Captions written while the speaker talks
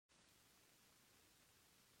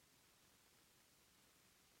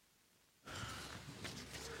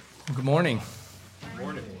Good morning. Good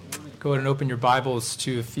morning. Go ahead and open your Bibles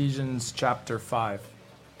to Ephesians chapter 5.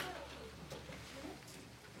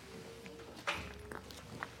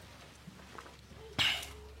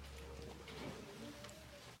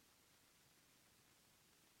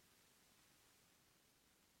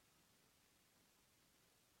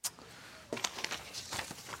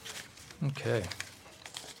 Okay.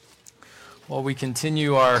 Well, we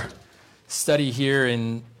continue our study here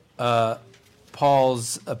in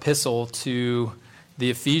Paul's epistle to the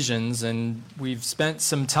Ephesians, and we've spent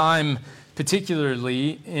some time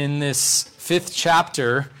particularly in this 5th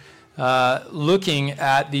chapter looking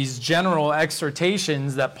at these general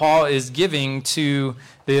exhortations that Paul is giving to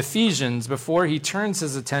the Ephesians before he turns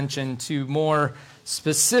his attention to more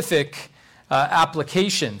specific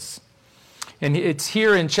applications. And it's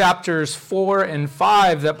here in chapters 4 and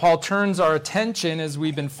 5 that Paul turns our attention, as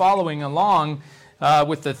we've been following along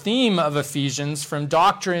with the theme of Ephesians, from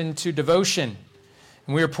doctrine to devotion.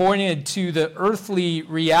 And we are pointed to the earthly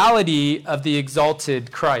reality of the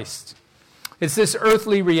exalted Christ. It's this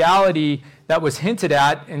earthly reality that was hinted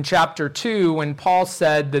at in chapter 2 when Paul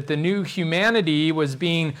said that the new humanity was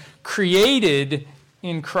being created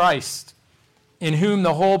in Christ, in whom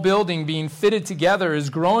the whole building being fitted together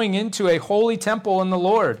is growing into a holy temple in the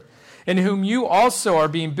Lord, in whom you also are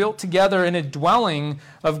being built together in a dwelling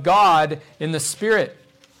of God in the Spirit.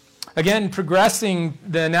 Again, progressing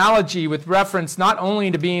the analogy with reference not only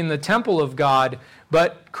to being the temple of God,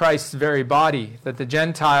 but Christ's very body, that the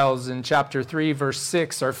Gentiles in chapter 3, verse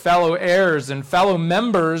 6 are fellow heirs and fellow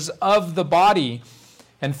members of the body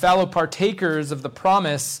and fellow partakers of the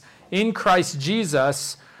promise in Christ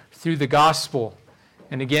Jesus through the gospel.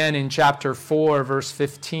 And again in chapter 4, verse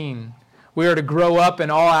 15, we are to grow up in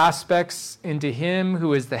all aspects into Him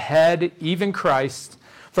who is the head, even Christ,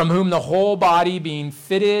 from whom the whole body being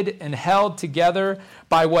fitted and held together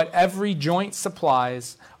by what every joint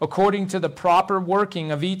supplies, according to the proper working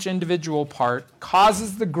of each individual part,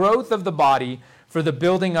 causes the growth of the body for the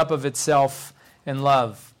building up of itself in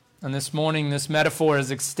love. And this morning, this metaphor is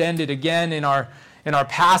extended again in our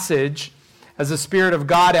passage, as the Spirit of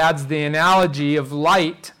God adds the analogy of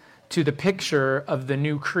light to the picture of the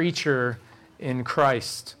new creature in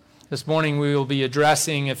Christ. This morning we will be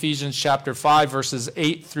addressing Ephesians chapter 5, verses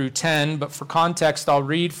 8 through 10, but for context I'll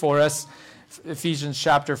read for us Ephesians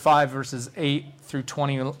chapter 5, verses 8 through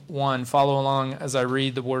 21. Follow along as I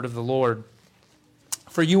read the word of the Lord.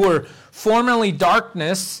 For you were formerly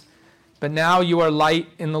darkness, but now you are light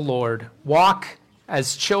in the Lord. Walk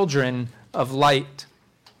as children of light.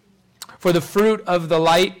 For the fruit of the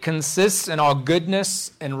light consists in all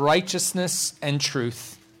goodness and righteousness and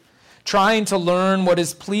truth, trying to learn what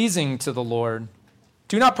is pleasing to the Lord.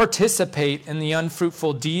 Do not participate in the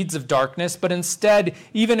unfruitful deeds of darkness, but instead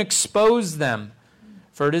even expose them.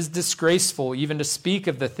 For it is disgraceful even to speak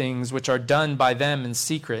of the things which are done by them in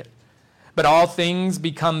secret. But all things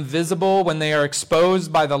become visible when they are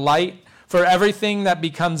exposed by the light, for everything that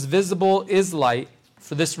becomes visible is light.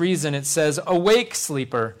 For this reason it says, "Awake,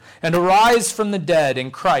 sleeper, and arise from the dead,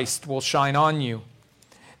 and Christ will shine on you.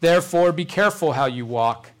 Therefore be careful how you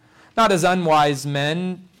walk, not as unwise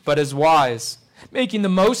men, but as wise, making the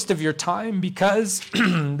most of your time, because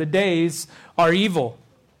the days are evil.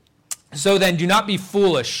 So then do not be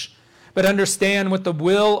foolish, but understand what the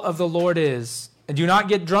will of the Lord is. And do not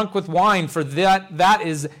get drunk with wine, for that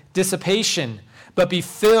is dissipation, but be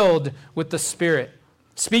filled with the Spirit,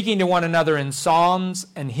 speaking to one another in psalms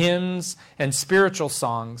and hymns and spiritual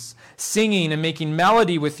songs, singing and making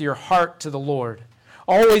melody with your heart to the Lord.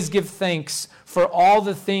 Always give thanks for all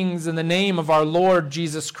the things in the name of our Lord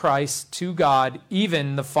Jesus Christ to God,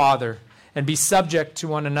 even the Father, and be subject to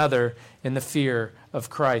one another in the fear of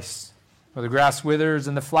Christ. For the grass withers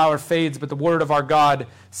and the flower fades, but the word of our God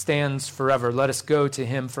stands forever." Let us go to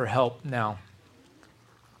Him for help now.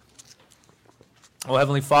 Oh,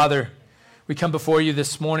 Heavenly Father, we come before you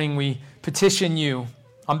this morning. We petition you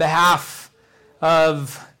on behalf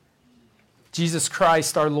of Jesus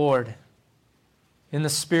Christ our Lord, in the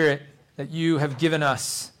Spirit that you have given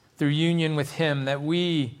us through union with Him, that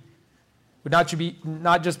we would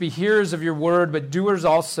not just be hearers of your word, but doers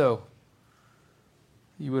also.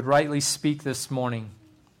 You would rightly speak this morning,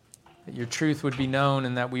 that your truth would be known,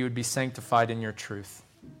 and that we would be sanctified in your truth.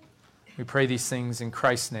 We pray these things in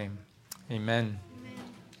Christ's name. Amen.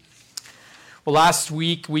 Well, last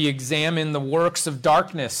week we examined the works of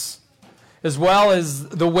darkness, as well as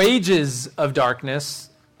the wages of darkness,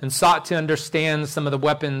 and sought to understand some of the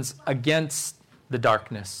weapons against the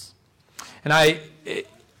darkness. And I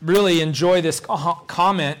really enjoy this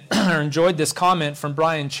comment enjoyed this comment from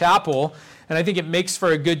Brian Chappell, and I think it makes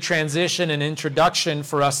for a good transition and introduction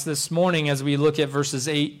for us this morning as we look at verses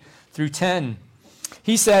 8 through 10.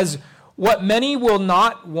 He says, what many will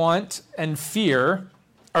not want and fear,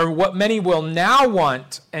 or what many will now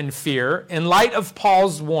want and fear, in light of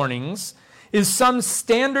Paul's warnings, is some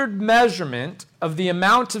standard measurement of the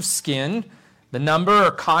amount of skin, the number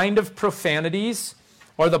or kind of profanities,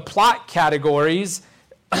 or the plot categories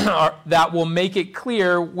that will make it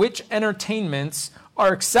clear which entertainments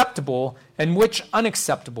are acceptable and which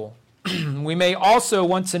unacceptable. We may also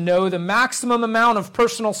want to know the maximum amount of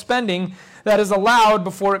personal spending that is allowed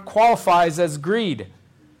before it qualifies as greed.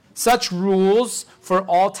 Such rules for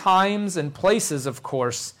all times and places, of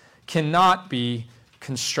course, cannot be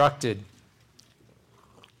constructed.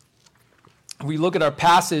 If we look at our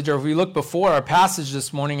passage, or if we look before our passage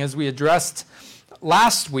this morning as we addressed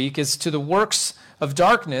last week as to the works of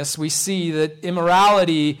darkness, we see that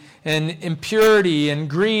immorality and impurity and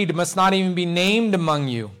greed must not even be named among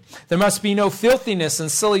you. There must be no filthiness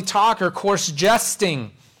and silly talk or coarse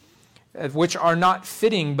jesting, which are not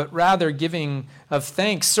fitting, but rather giving of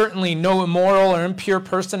thanks. Certainly no immoral or impure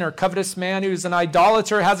person or covetous man who is an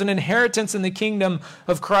idolater has an inheritance in the kingdom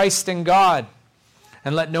of Christ and God.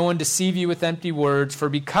 And let no one deceive you with empty words, for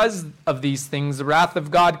because of these things the wrath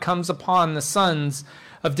of God comes upon the sons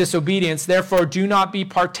of disobedience. Therefore do not be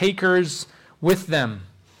partakers with them.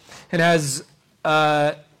 And as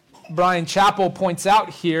Brian Chappell points out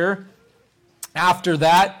here, after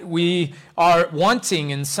that, we are wanting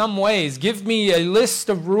in some ways, give me a list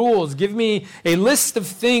of rules, give me a list of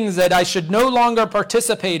things that I should no longer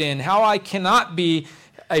participate in, how I cannot be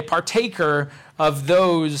a partaker of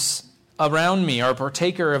those around me, or a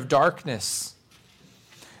partaker of darkness.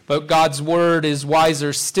 But God's word is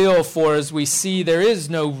wiser still, for as we see, there is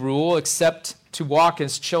no rule except to walk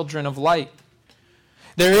as children of light.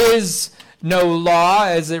 There is no law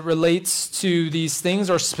as it relates to these things,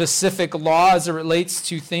 or specific law as it relates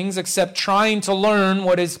to things, except trying to learn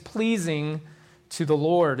what is pleasing to the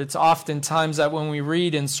Lord. It's oftentimes that when we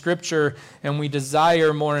read in Scripture and we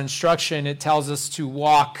desire more instruction, it tells us to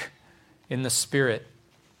walk in the Spirit.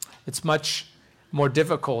 It's much more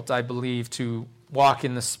difficult, I believe, to walk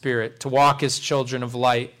in the Spirit, to walk as children of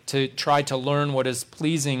light, to try to learn what is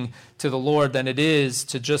pleasing to the Lord than it is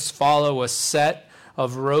to just follow a set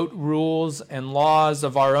of rote rules and laws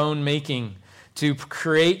of our own making, to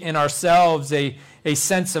create in ourselves a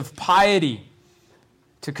sense of piety,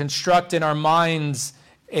 to construct in our minds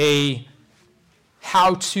a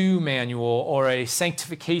how-to manual or a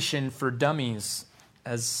sanctification for dummies,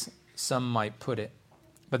 as some might put it.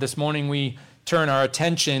 But this morning we turn our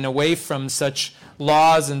attention away from such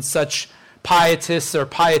laws and such pietists or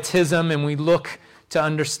pietism, and we look to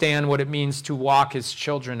understand what it means to walk as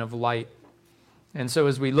children of light. And so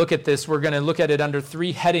as we look at this, we're going to look at it under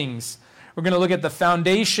three headings. We're going to look at the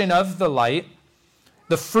foundation of the light,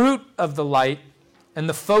 the fruit of the light, and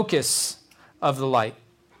the focus of the light.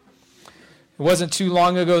 It wasn't too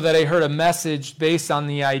long ago that I heard a message based on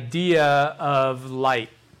the idea of light.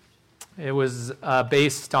 It was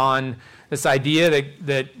based on this idea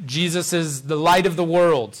that Jesus is the light of the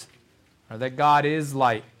world, or that God is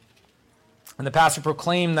light. And the pastor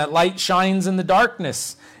proclaimed that light shines in the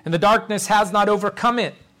darkness, and the darkness has not overcome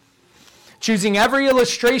it. Choosing every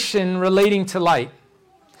illustration relating to light,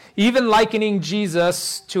 even likening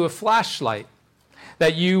Jesus to a flashlight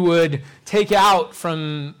that you would take out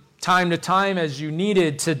from time to time as you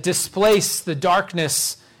needed to displace the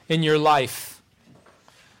darkness in your life.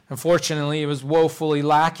 Unfortunately, it was woefully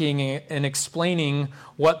lacking in explaining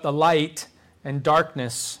what the light and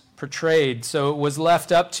darkness portrayed. So it was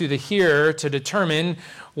left up to the hearer to determine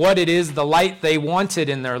what it is the light they wanted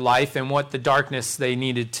in their life and what the darkness they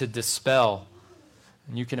needed to dispel.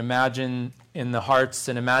 And you can imagine in the hearts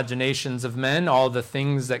and imaginations of men all the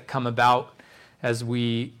things that come about as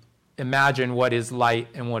we imagine what is light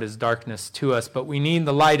and what is darkness to us. But we need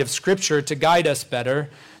the light of Scripture to guide us better,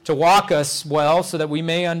 to walk us well, so that we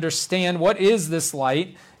may understand what is this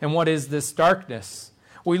light and what is this darkness.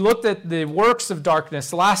 We looked at the works of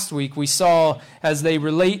darkness last week. We saw as they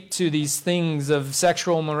relate to these things of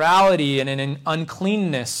sexual morality and an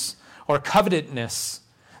uncleanness or covetousness.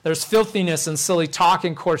 There's filthiness and silly talk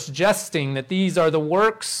and coarse jesting, that these are the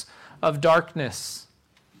works of darkness.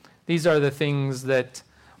 These are the things that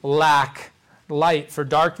lack light, for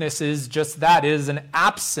darkness is just that, is an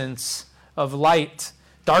absence of light.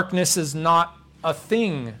 Darkness is not a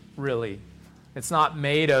thing, really. It's not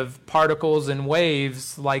made of particles and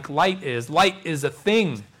waves like light is. Light is a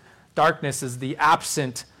thing. Darkness is the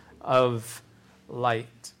absence of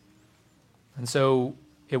light. And so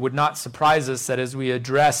it would not surprise us that as we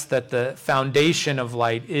address that the foundation of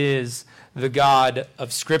light is the God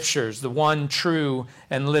of Scriptures, the one true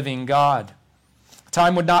and living God.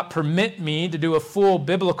 Time would not permit me to do a full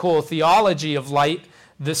biblical theology of light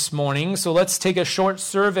this morning, so let's take a short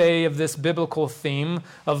survey of this biblical theme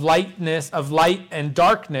of light and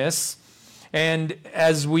darkness. And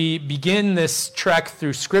as we begin this trek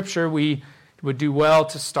through Scripture, we would do well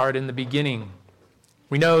to start in the beginning.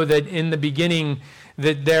 We know that in the beginning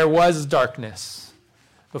that there was darkness.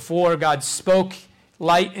 Before God spoke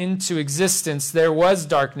light into existence, there was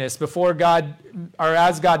darkness.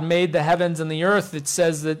 As God made the heavens and the earth, it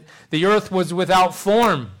says that the earth was without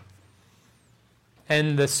form,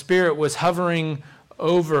 and the Spirit was hovering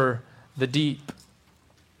over the deep.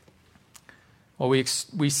 Well, we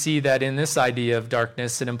see that in this idea of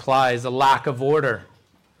darkness, it implies a lack of order.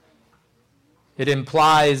 It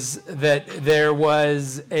implies that there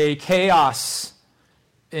was a chaos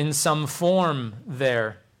in some form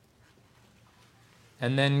there.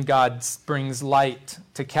 And then God brings light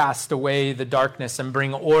to cast away the darkness and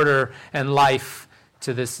bring order and life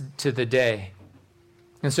to the day.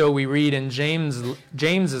 And so we read in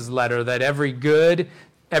James's letter that every good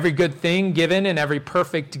thing given and every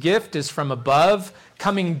perfect gift is from above,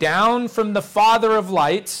 coming down from the Father of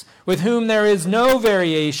lights, with whom there is no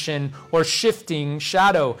variation or shifting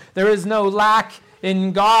shadow. There is no lack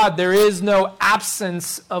in God. There is no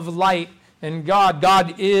absence of light in God.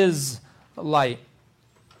 God is light.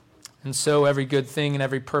 And so every good thing and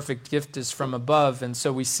every perfect gift is from above. And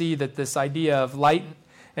so we see that this idea of light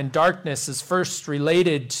and darkness is first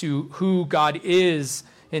related to who God is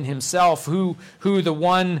in himself, who the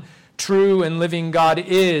one true and living God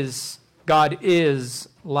is. God is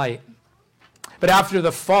light. But after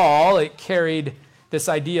the fall, this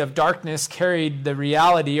idea of darkness carried the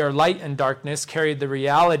reality, or light and darkness carried the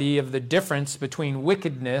reality of the difference between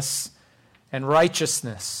wickedness and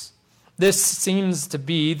righteousness. This seems to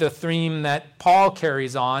be the theme that Paul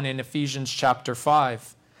carries on in Ephesians chapter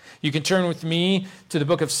 5. You can turn with me to the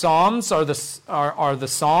book of Psalms, or the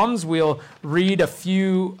Psalms. We'll read a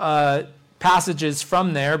few passages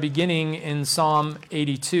from there, beginning in Psalm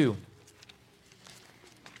 82.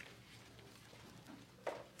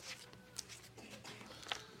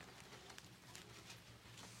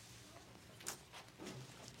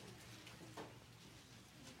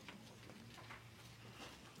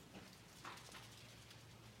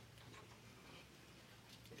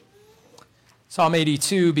 Psalm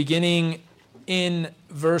 82, beginning in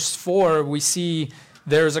verse 4, we see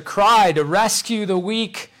there's a cry to rescue the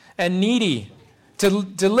weak and needy, to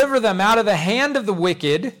deliver them out of the hand of the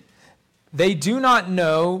wicked. They do not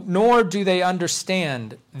know, nor do they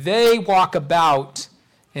understand. They walk about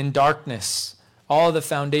in darkness. All the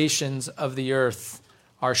foundations of the earth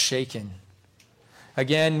are shaken.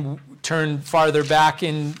 Again, turn farther back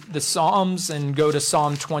in the Psalms and go to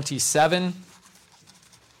Psalm 27.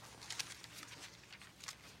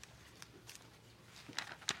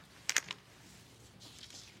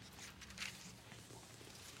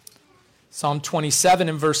 Psalm 27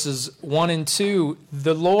 in verses 1 and 2,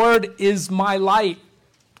 "The Lord is my light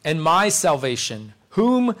and my salvation.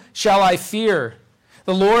 Whom shall I fear?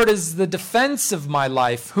 The Lord is the defense of my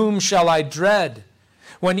life. Whom shall I dread?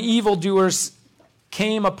 When evildoers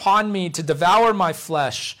came upon me to devour my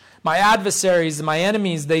flesh, my adversaries and my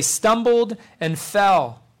enemies, they stumbled and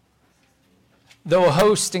fell. Though a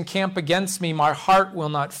host encamp against me, my heart will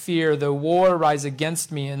not fear. Though war rise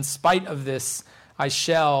against me, in spite of this, I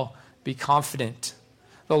shall be confident.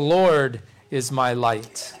 The Lord is my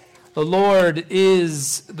light. The Lord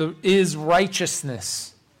is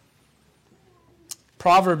righteousness."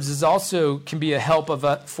 Proverbs can be a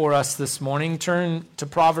help for us this morning. Turn to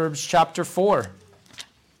Proverbs chapter 4.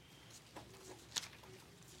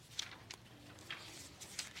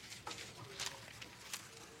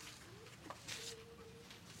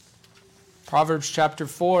 Proverbs chapter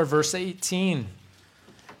 4, verse 18.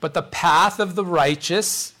 "But the path of the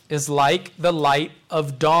righteous is like the light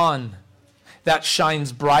of dawn that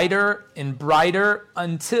shines brighter and brighter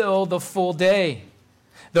until the full day.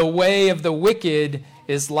 The way of the wicked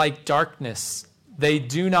is like darkness. They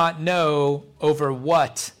do not know over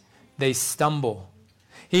what they stumble."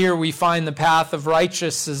 Here we find the path of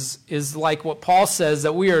righteousness is like what Paul says,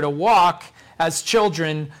 that we are to walk as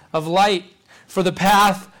children of light. For the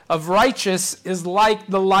path of righteous is like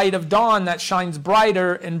the light of dawn that shines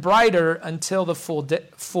brighter and brighter until the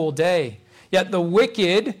full day. Yet the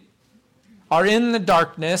wicked are in the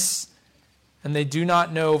darkness, and they do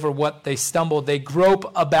not know over what they stumble. They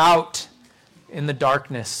grope about in the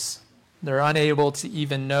darkness. They're unable to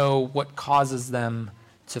even know what causes them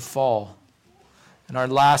to fall. And our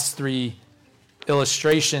last three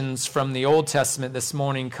illustrations from the Old Testament this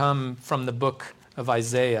morning come from the book of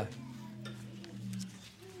Isaiah,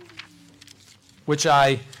 which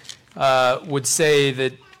I would say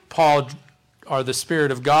that Paul, or the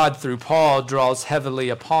Spirit of God through Paul, draws heavily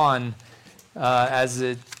upon as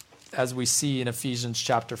we see in Ephesians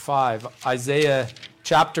chapter 5. Isaiah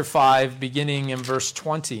chapter 5, beginning in verse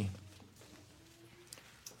 20.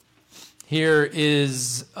 Here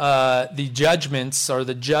is the judgments, or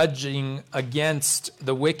the judging against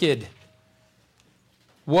the wicked.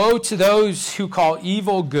 Woe to those who call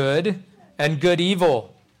evil good and good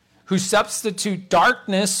evil, who substitute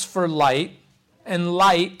darkness for light and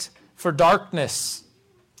light for darkness,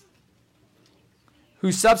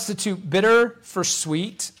 who substitute bitter for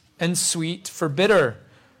sweet and sweet for bitter.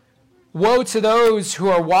 Woe to those who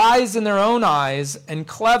are wise in their own eyes and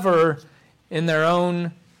clever in their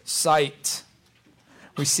own sight.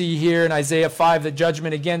 We see here in Isaiah 5 that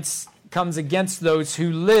judgment comes against those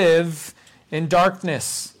who live in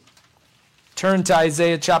darkness. Turn to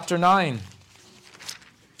Isaiah chapter 9.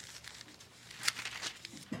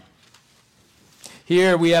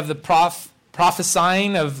 Here we have the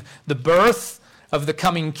prophesying of the birth of the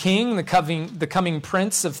coming king, the coming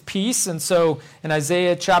prince of peace. And so in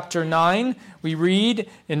Isaiah chapter 9, we read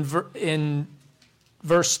in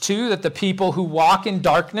verse 2 that the people who walk in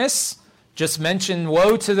darkness, just mentioned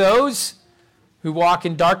woe to those who walk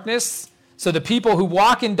in darkness. So the people who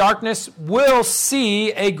walk in darkness will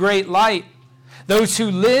see a great light. Those who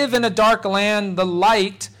live in a dark land, the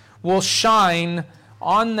light will shine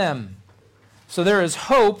on them. So there is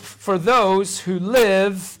hope for those who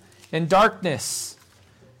live in darkness.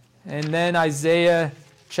 And then Isaiah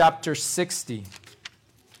chapter 60.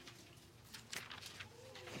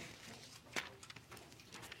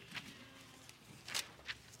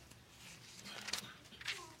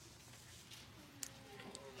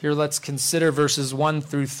 Here let's consider verses 1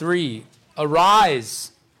 through 3.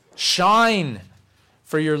 Arise, shine,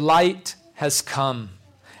 for your light has come,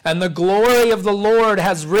 and the glory of the Lord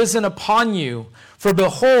has risen upon you. For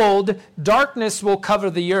behold, darkness will cover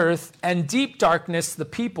the earth, and deep darkness the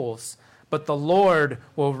peoples. But the Lord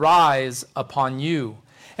will rise upon you,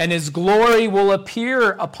 and his glory will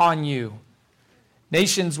appear upon you.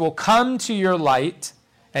 Nations will come to your light,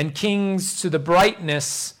 and kings to the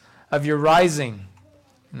brightness of your rising.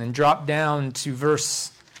 And then drop down to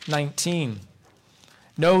verse 19.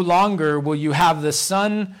 No longer will you have the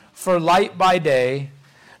sun for light by day,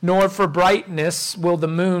 nor for brightness will the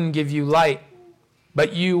moon give you light.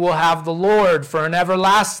 But you will have the Lord for an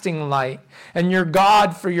everlasting light, and your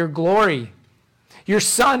God for your glory. Your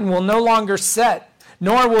sun will no longer set,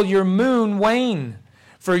 nor will your moon wane,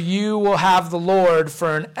 for you will have the Lord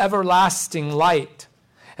for an everlasting light,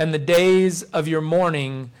 and the days of your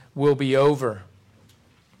mourning will be over.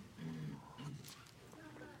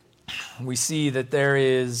 We see that there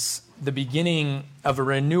is the beginning of a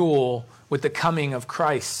renewal with the coming of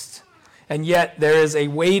Christ. And yet there is a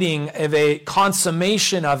waiting of a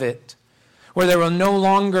consummation of it, where there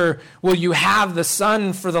will you have the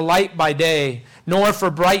sun for the light by day, nor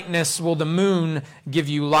for brightness will the moon give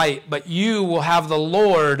you light, but you will have the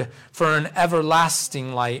Lord for an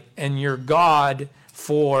everlasting light, and your God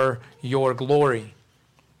for your glory.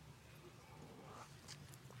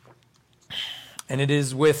 And it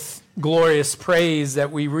is with glorious praise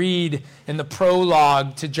that we read in the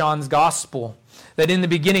prologue to John's Gospel that in the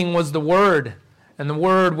beginning was the Word, and the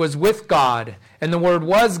Word was with God, and the Word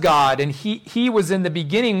was God, and He was in the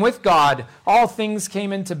beginning with God. All things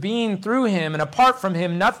came into being through Him, and apart from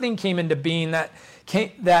Him nothing came into being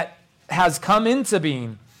that has come into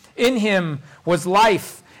being. In Him was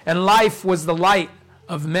life, and life was the light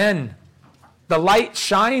of men. The light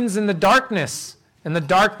shines in the darkness, and the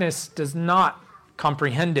darkness does not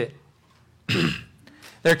comprehend it.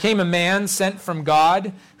 There came a man sent from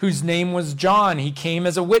God whose name was John. He came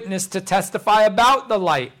as a witness to testify about the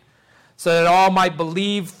light, so that all might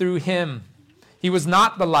believe through him. He was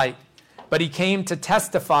not the light, but he came to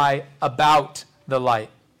testify about the light.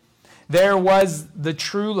 There was the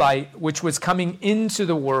true light, which was coming into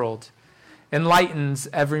the world, enlightens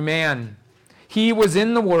every man. He was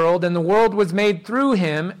in the world, and the world was made through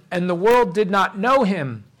him, and the world did not know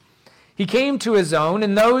him. He came to his own,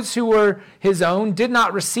 and those who were his own did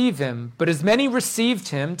not receive him. But as many received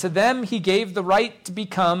him, to them he gave the right to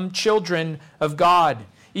become children of God,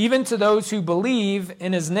 even to those who believe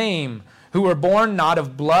in his name, who were born not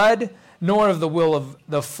of blood, nor of the will of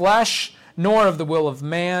the flesh, nor of the will of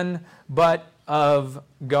man, but of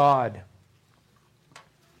God.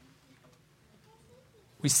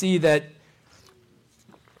 We see that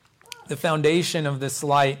the foundation of this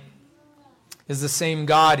light is the same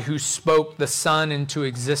God who spoke the sun into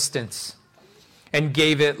existence and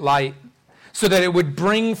gave it light so that it would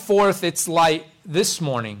bring forth its light this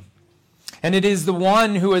morning. And it is the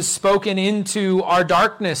one who has spoken into our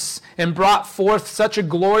darkness and brought forth such a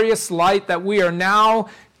glorious light that we are now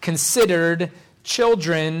considered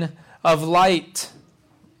children of light.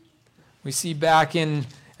 We see back in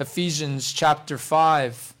Ephesians chapter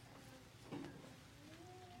 5,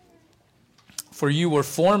 "For you were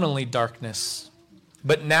formerly darkness,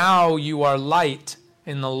 but now you are light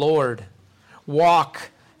in the Lord. Walk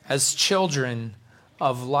as children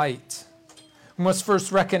of light." We must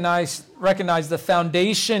first recognize the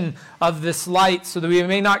foundation of this light so that we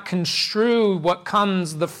may not construe what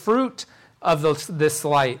comes the fruit of this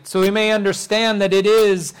light. So we may understand that it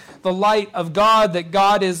is the light of God, that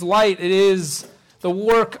God is light. It is the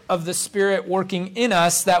work of the Spirit working in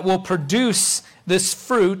us that will produce this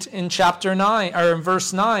fruit in chapter 9 or in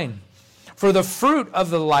verse 9. "For the fruit of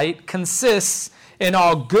the light consists in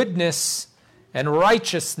all goodness and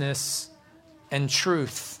righteousness and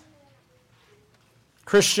truth."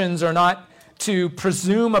 Christians are not to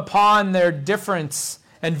presume upon their difference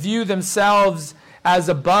and view themselves as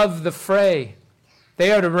above the fray.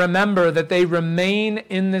 They are to remember that they remain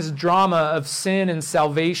in this drama of sin and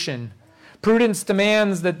salvation. Prudence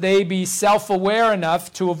demands that they be self-aware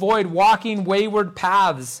enough to avoid walking wayward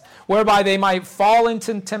paths whereby they might fall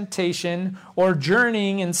into temptation or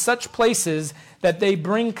journeying in such places that they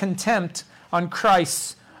bring contempt on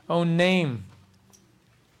Christ's own name.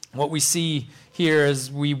 What we see here as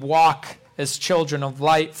we walk as children of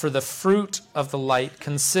light, for the fruit of the light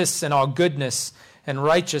consists in all goodness and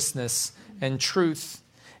righteousness and truth,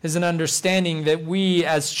 is an understanding that we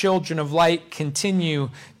as children of light continue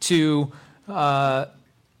to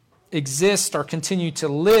exist or continue to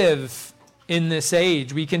live in this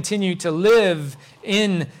age. We continue to live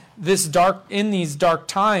in these dark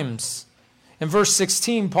times. In verse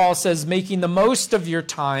 16, Paul says, "Making the most of your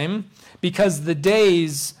time because the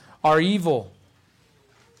days are evil."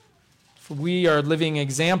 For we are living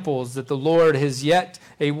examples that the Lord has yet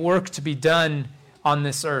a work to be done on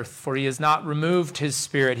this earth, for he has not removed his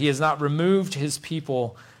Spirit. He has not removed his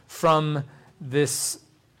people from the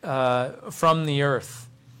earth.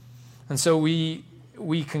 And so we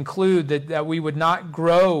conclude that we would not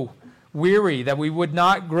grow weary, that we would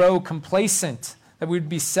not grow complacent, that we would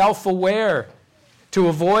be self-aware to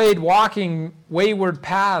avoid walking wayward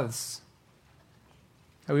paths,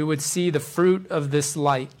 that we would see the fruit of this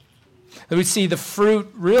light, that we would see the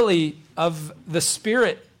fruit really of the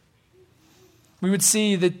Spirit. We would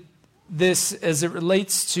see that this as it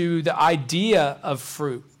relates to the idea of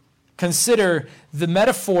fruit. Consider the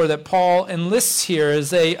metaphor that Paul enlists here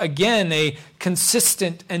as again a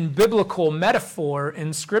consistent and biblical metaphor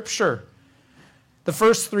in Scripture. The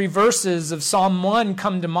first 3 verses of Psalm 1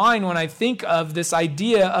 come to mind when I think of this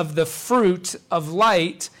idea of the fruit of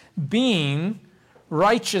light being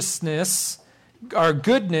righteousness, or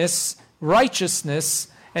goodness, righteousness,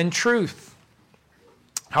 and truth.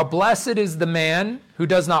 How blessed is the man who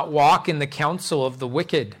does not walk in the counsel of the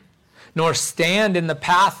wicked, nor stand in the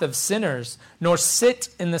path of sinners, nor sit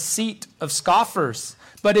in the seat of scoffers.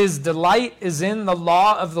 But his delight is in the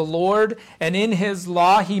law of the Lord, and in his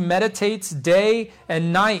law he meditates day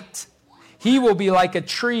and night. He will be like a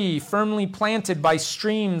tree firmly planted by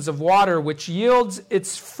streams of water, which yields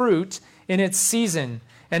its fruit in its season,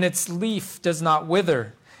 and its leaf does not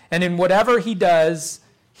wither. And in whatever he does,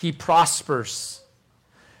 he prospers.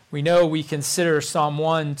 We know we consider Psalm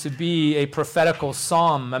 1 to be a prophetical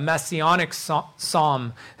psalm, a messianic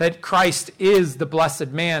psalm, that Christ is the blessed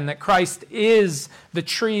man, that Christ is the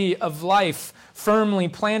tree of life, firmly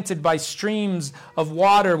planted by streams of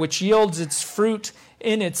water, which yields its fruit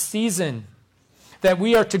in its season. That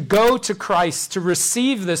we are to go to Christ to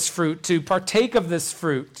receive this fruit, to partake of this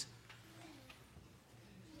fruit.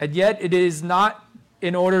 And yet it is not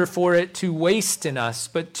in order for it to waste in us,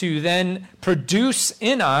 but to then produce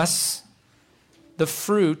in us the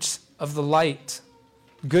fruit of the light,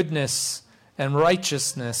 goodness and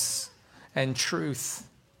righteousness and truth.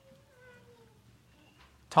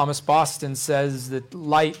 Thomas Boston says that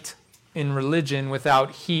light in religion without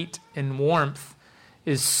heat and warmth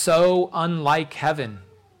is so unlike heaven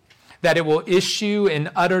that it will issue in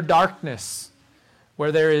utter darkness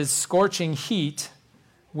where there is scorching heat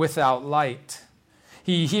without light.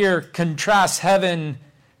 He here contrasts heaven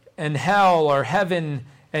and hell, or heaven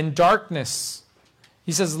and darkness.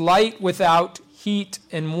 He says light without heat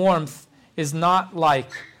and warmth is not like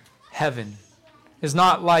heaven, is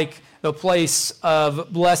not like the place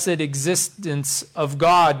of blessed existence of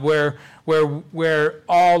God, where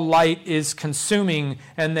all light is consuming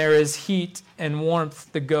and there is heat and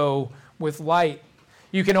warmth to go with light.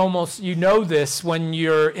 You know this when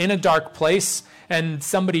you're in a dark place and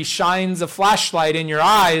somebody shines a flashlight in your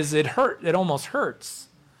eyes. It almost hurts.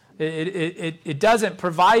 It doesn't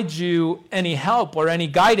provide you any help or any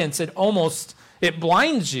guidance. It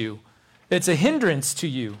blinds you. It's a hindrance to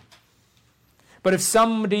you. But if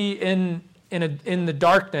somebody in the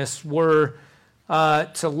darkness were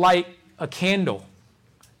to light a candle,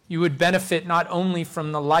 you would benefit not only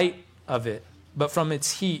from the light of it, but from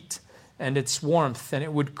its heat and its warmth, and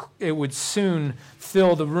it would soon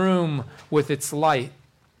fill the room with its light.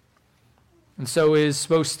 And so is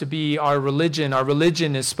supposed to be our religion. Our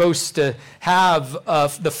religion is supposed to have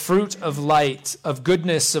the fruit of light, of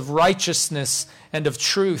goodness, of righteousness, and of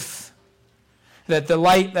truth. That the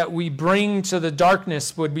light that we bring to the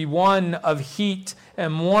darkness would be one of heat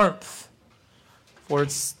and warmth. For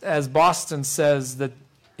it's, as Boston says, that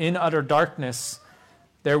in utter darkness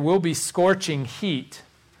there will be scorching heat,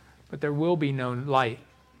 but there will be no light.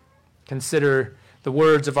 Consider the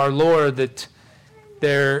words of our Lord that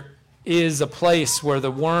there is a place where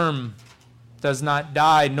the worm does not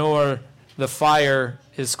die, nor the fire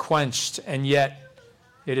is quenched, and yet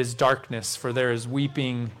it is darkness, for there is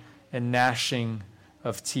weeping and gnashing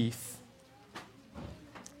of teeth.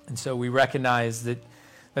 And so we recognize that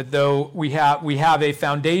though we have a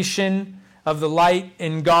foundation of the light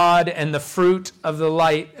in God and the fruit of the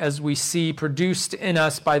light as we see produced in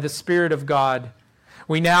us by the Spirit of God,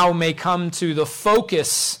 we now may come to the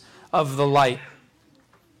focus of the light.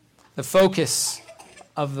 The focus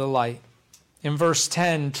of the light. In verse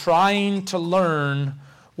 10, trying to learn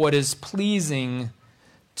what is pleasing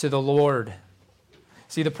to the Lord.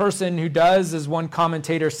 See, the person who does, as one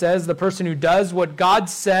commentator says, the person who does what God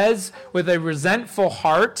says with a resentful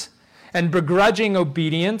heart and begrudging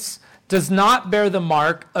obedience does not bear the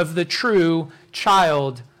mark of the true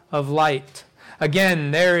child of light.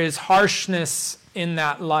 Again, there is harshness in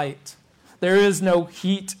that light. There is no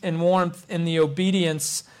heat and warmth in the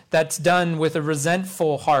obedience that's done with a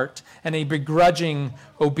resentful heart and a begrudging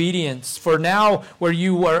obedience. For now, where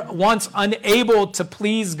you were once unable to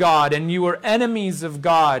please God and you were enemies of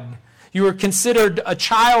God, you were considered a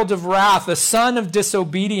child of wrath, a son of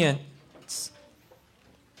disobedience.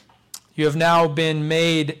 You have now been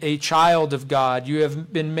made a child of God. You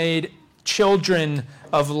have been made children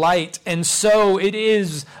of light. And so it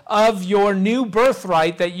is of your new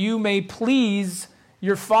birthright that you may please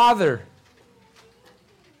your Father.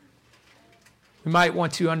 We might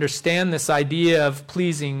want to understand this idea of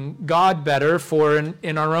pleasing God better, for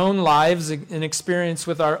in our own lives, in experience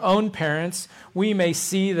with our own parents, we may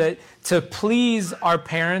see that to please our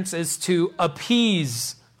parents is to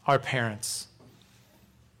appease our parents.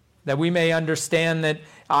 That we may understand that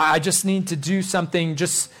I just need to do something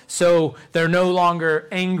just so they're no longer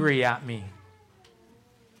angry at me.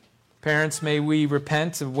 Parents, may we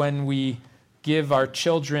repent of when we give our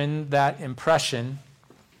children that impression.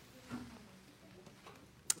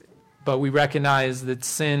 But we recognize that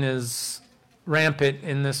sin is rampant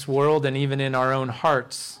in this world and even in our own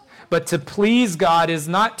hearts. But to please God is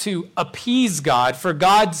not to appease God, for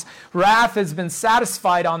God's wrath has been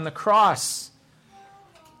satisfied on the cross.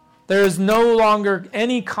 There is no longer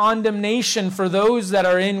any condemnation for those that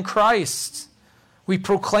are in Christ. We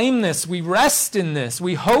proclaim this, we rest in this,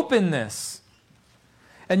 we hope in this.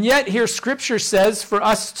 And yet here Scripture says for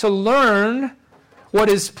us to learn what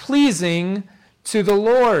is pleasing to the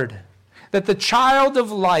Lord. That the child of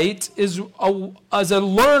light is as a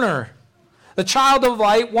learner. The child of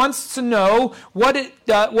light wants to know what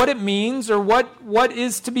it means or what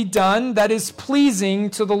is to be done that is pleasing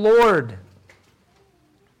to the Lord.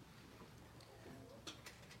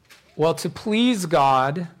 Well, to please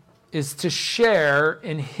God is to share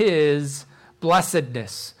in His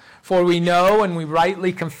blessedness. For we know and we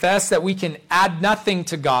rightly confess that we can add nothing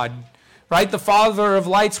to God. Right? The Father of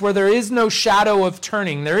lights, where there is no shadow of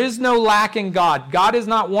turning. There is no lack in God. God is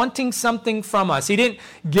not wanting something from us. He didn't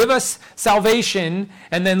give us salvation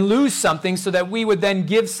and then lose something so that we would then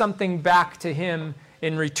give something back to Him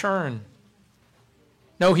in return.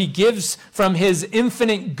 No, He gives from His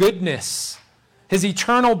infinite goodness, His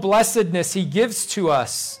eternal blessedness He gives to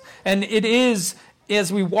us. And it is,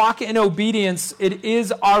 as we walk in obedience, it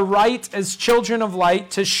is our right as children of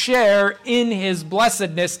light to share in His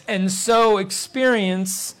blessedness and so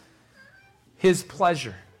experience His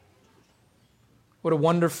pleasure. What a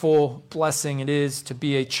wonderful blessing it is to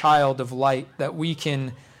be a child of light, that we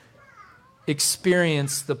can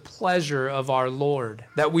experience the pleasure of our Lord,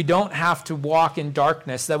 that we don't have to walk in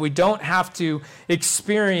darkness, that we don't have to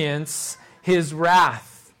experience his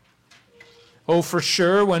wrath. Oh, for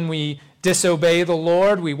sure, when we disobey the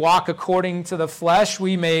Lord, we walk according to the flesh,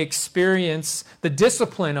 we may experience the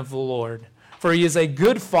discipline of the Lord. For he is a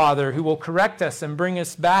good Father who will correct us and bring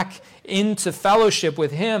us back into fellowship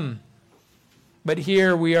with him. But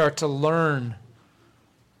here we are to learn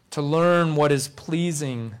what is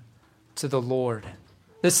pleasing to the Lord.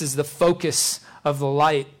 This is the focus of the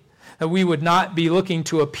light, that we would not be looking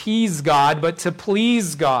to appease God, but to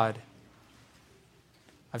please God.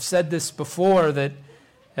 I've said this before, that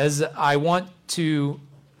as I want to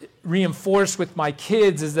reinforce with my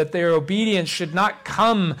kids, is that their obedience should not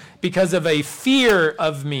come because of a fear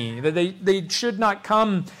of me, that they should not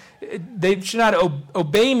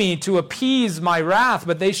obey me to appease my wrath,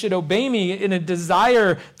 but they should obey me in a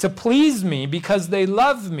desire to please me because they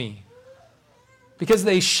love me, because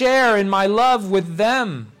they share in my love with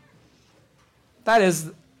them. That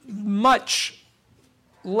is much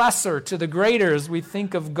lesser to the greater as we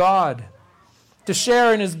think of God. To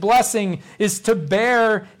share in his blessing is to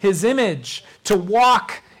bear his image, to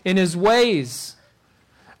walk in his ways.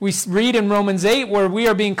 We read in Romans 8 where we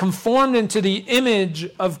are being conformed into the image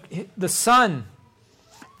of the Son.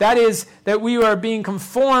 That is, that we are being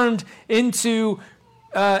conformed into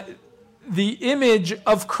the image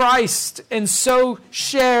of Christ and so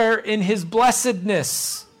share in his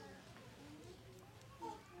blessedness.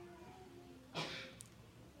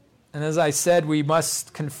 And as I said, we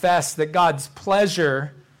must confess that God's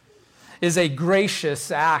pleasure is a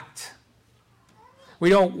gracious act. We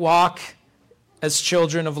don't walk as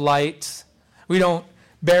children of light. We don't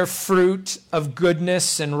bear fruit of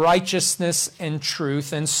goodness and righteousness and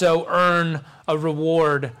truth, and so earn a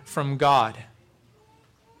reward from God.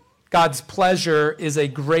 God's pleasure is a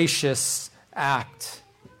gracious act.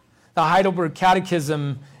 The Heidelberg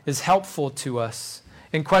Catechism is helpful to us.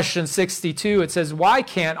 In question 62, it says, why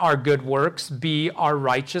can't our good works be our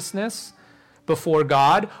righteousness before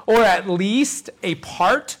God, or at least a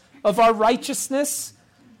part of our righteousness?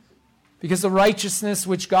 Because the righteousness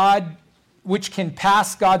which can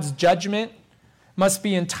pass God's judgment must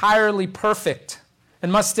be entirely perfect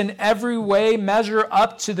and must in every way measure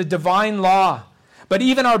up to the divine law. But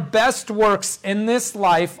even our best works in this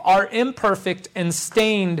life are imperfect and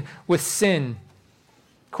stained with sin.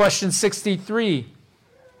 Question 63.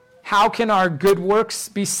 How can our good works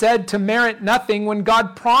be said to merit nothing when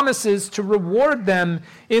God promises to reward them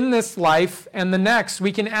in this life and the next?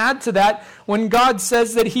 We can add to that when God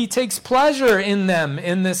says that he takes pleasure in them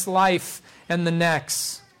in this life and the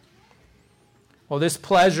next. Well, this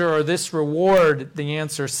pleasure or this reward, the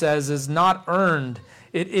answer says, is not earned.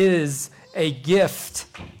 It is a gift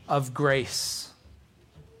of grace.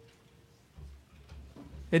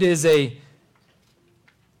 It is a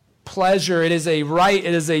pleasure, it is a right,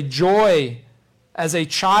 it is a joy as a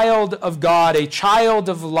child of God, a child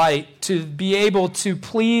of light, to be able to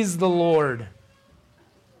please the Lord.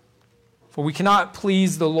 For we cannot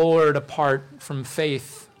please the Lord apart from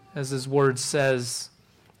faith, as his word says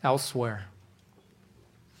elsewhere.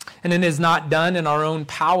 And it is not done in our own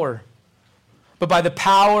power, but by the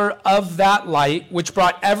power of that light which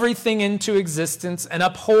brought everything into existence and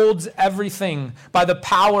upholds everything by the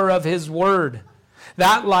power of his word.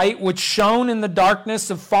 That light which shone in the darkness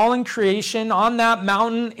of fallen creation on that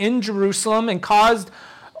mountain in Jerusalem and caused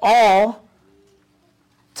all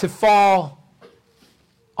to fall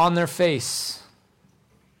on their face.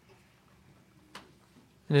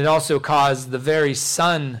 And it also caused the very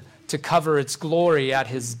sun to cover its glory at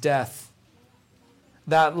his death.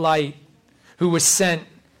 That light who was sent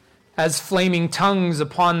as flaming tongues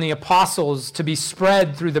upon the apostles to be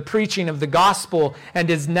spread through the preaching of the gospel and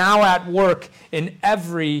is now at work in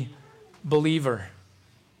every believer.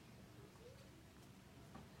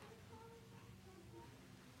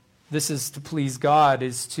 This is to please God,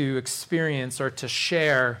 is to experience or to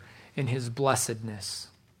share in his blessedness.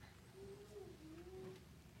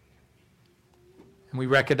 And we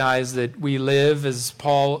recognize that we live, as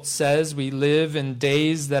Paul says, we live in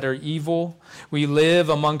days that are evil. We live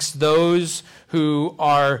amongst those who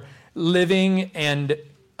are living and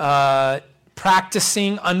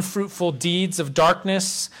practicing unfruitful deeds of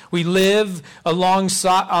darkness. We live along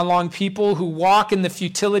people who walk in the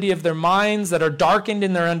futility of their minds, that are darkened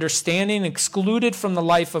in their understanding, excluded from the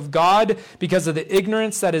life of God because of the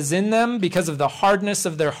ignorance that is in them, because of the hardness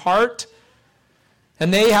of their heart.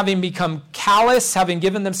 And they, having become callous, having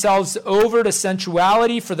given themselves over to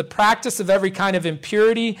sensuality for the practice of every kind of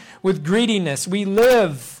impurity with greediness, we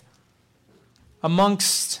live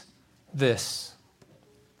amongst this.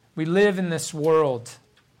 We live in this world.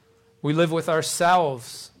 We live with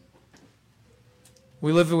ourselves.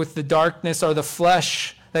 We live with the darkness or the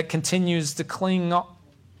flesh that continues to cling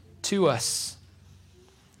to us.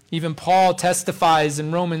 Even Paul testifies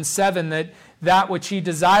in Romans 7 that which he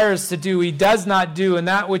desires to do, he does not do, and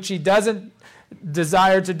that which he doesn't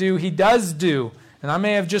desire to do, he does do. And I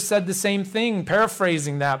may have just said the same thing,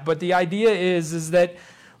 paraphrasing that, but the idea is that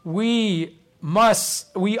we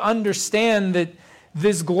understand that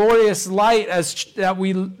this glorious light that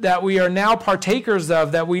we are now partakers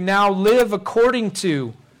of, that we now live according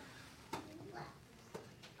to,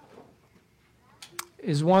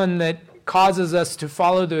 is one that causes us to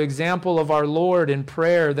follow the example of our Lord in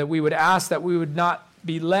prayer, that we would ask that we would not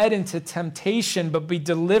be led into temptation, but be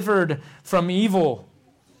delivered from evil.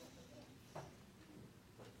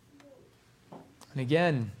 And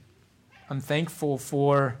again, I'm thankful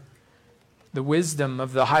for the wisdom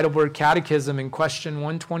of the Heidelberg Catechism in question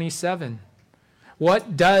 127.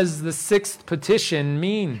 What does the sixth petition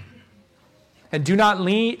mean? And do not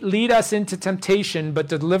lead us into temptation, but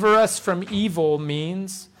deliver us from evil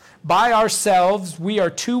means, by ourselves we are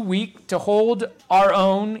too weak to hold our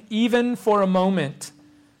own even for a moment.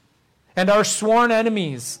 And our sworn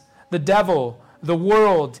enemies, the devil, the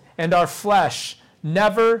world, and our flesh,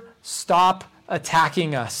 never stop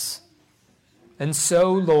attacking us. And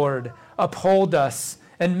so, Lord, uphold us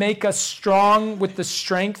and make us strong with the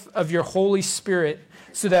strength of your Holy Spirit,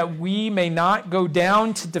 so that we may not go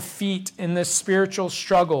down to defeat in this spiritual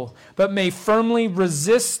struggle, but may firmly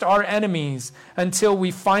resist our enemies until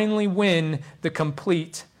we finally win the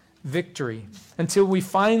complete victory, until we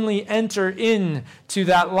finally enter into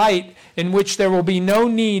that light in which there will be no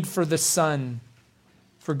need for the sun,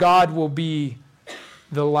 for God will be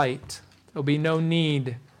the light. There will be no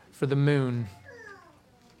need for the moon.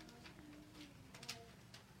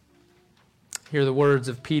 Hear the words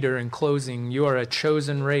of Peter in closing. You are a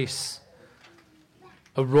chosen race,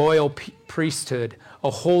 a royal priesthood, a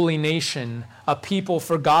holy nation, a people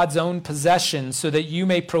for God's own possession, so that you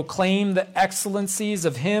may proclaim the excellencies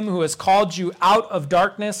of him who has called you out of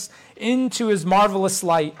darkness into his marvelous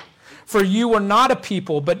light. For you were not a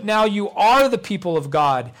people, but now you are the people of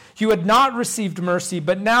God. You had not received mercy,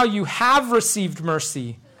 but now you have received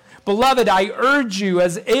mercy. Beloved, I urge you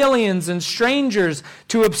as aliens and strangers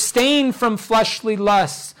to abstain from fleshly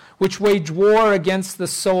lusts, which wage war against the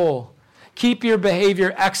soul. Keep your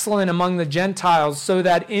behavior excellent among the Gentiles, so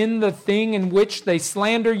that in the thing in which they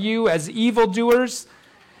slander you as evildoers,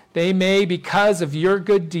 they may, because of your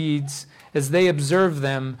good deeds, as they observe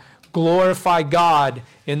them, glorify God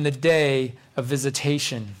in the day of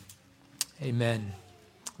visitation. Amen.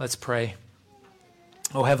 Let's pray.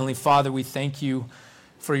 Oh, Heavenly Father, we thank you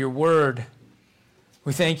for your word.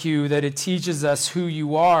 We thank you that it teaches us who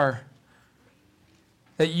you are,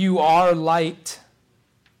 that you are light,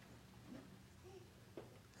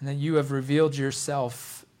 and that you have revealed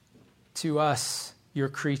yourself to us, your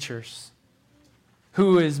creatures.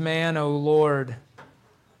 Who is man, O Lord,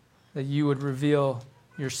 that you would reveal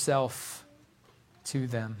yourself to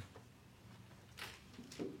them?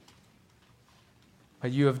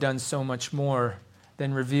 But you have done so much more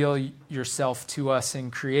than reveal yourself to us in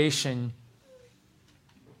creation.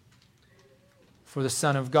 For the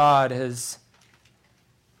Son of God has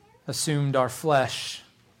assumed our flesh,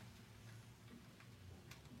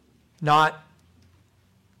 not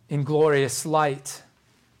in glorious light,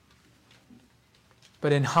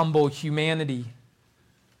 but in humble humanity,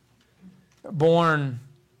 born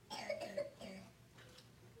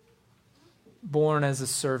as a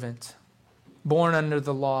servant, born under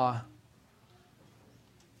the law,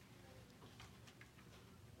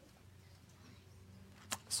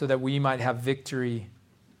 so that we might have victory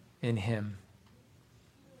in him.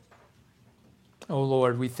 Oh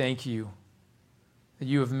Lord, we thank you that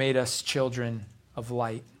you have made us children of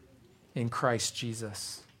light in Christ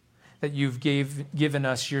Jesus, that you've given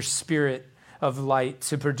us your spirit of light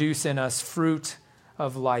to produce in us fruit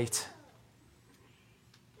of light,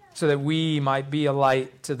 so that we might be a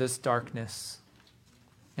light to this darkness.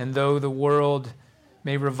 And though the world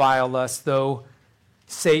may revile us, though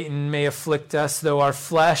Satan may afflict us, though our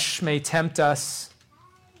flesh may tempt us,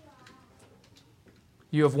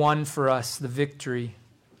 you have won for us the victory,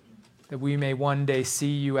 that we may one day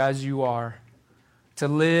see you as you are, to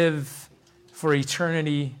live for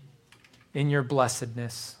eternity in your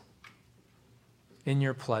blessedness, in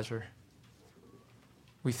your pleasure.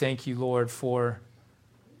 We thank you, Lord, for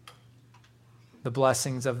the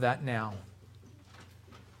blessings of that now.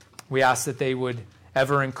 We ask that they would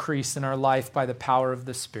ever increase in our life by the power of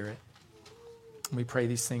the Spirit. We pray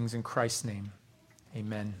these things in Christ's name.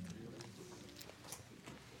 Amen.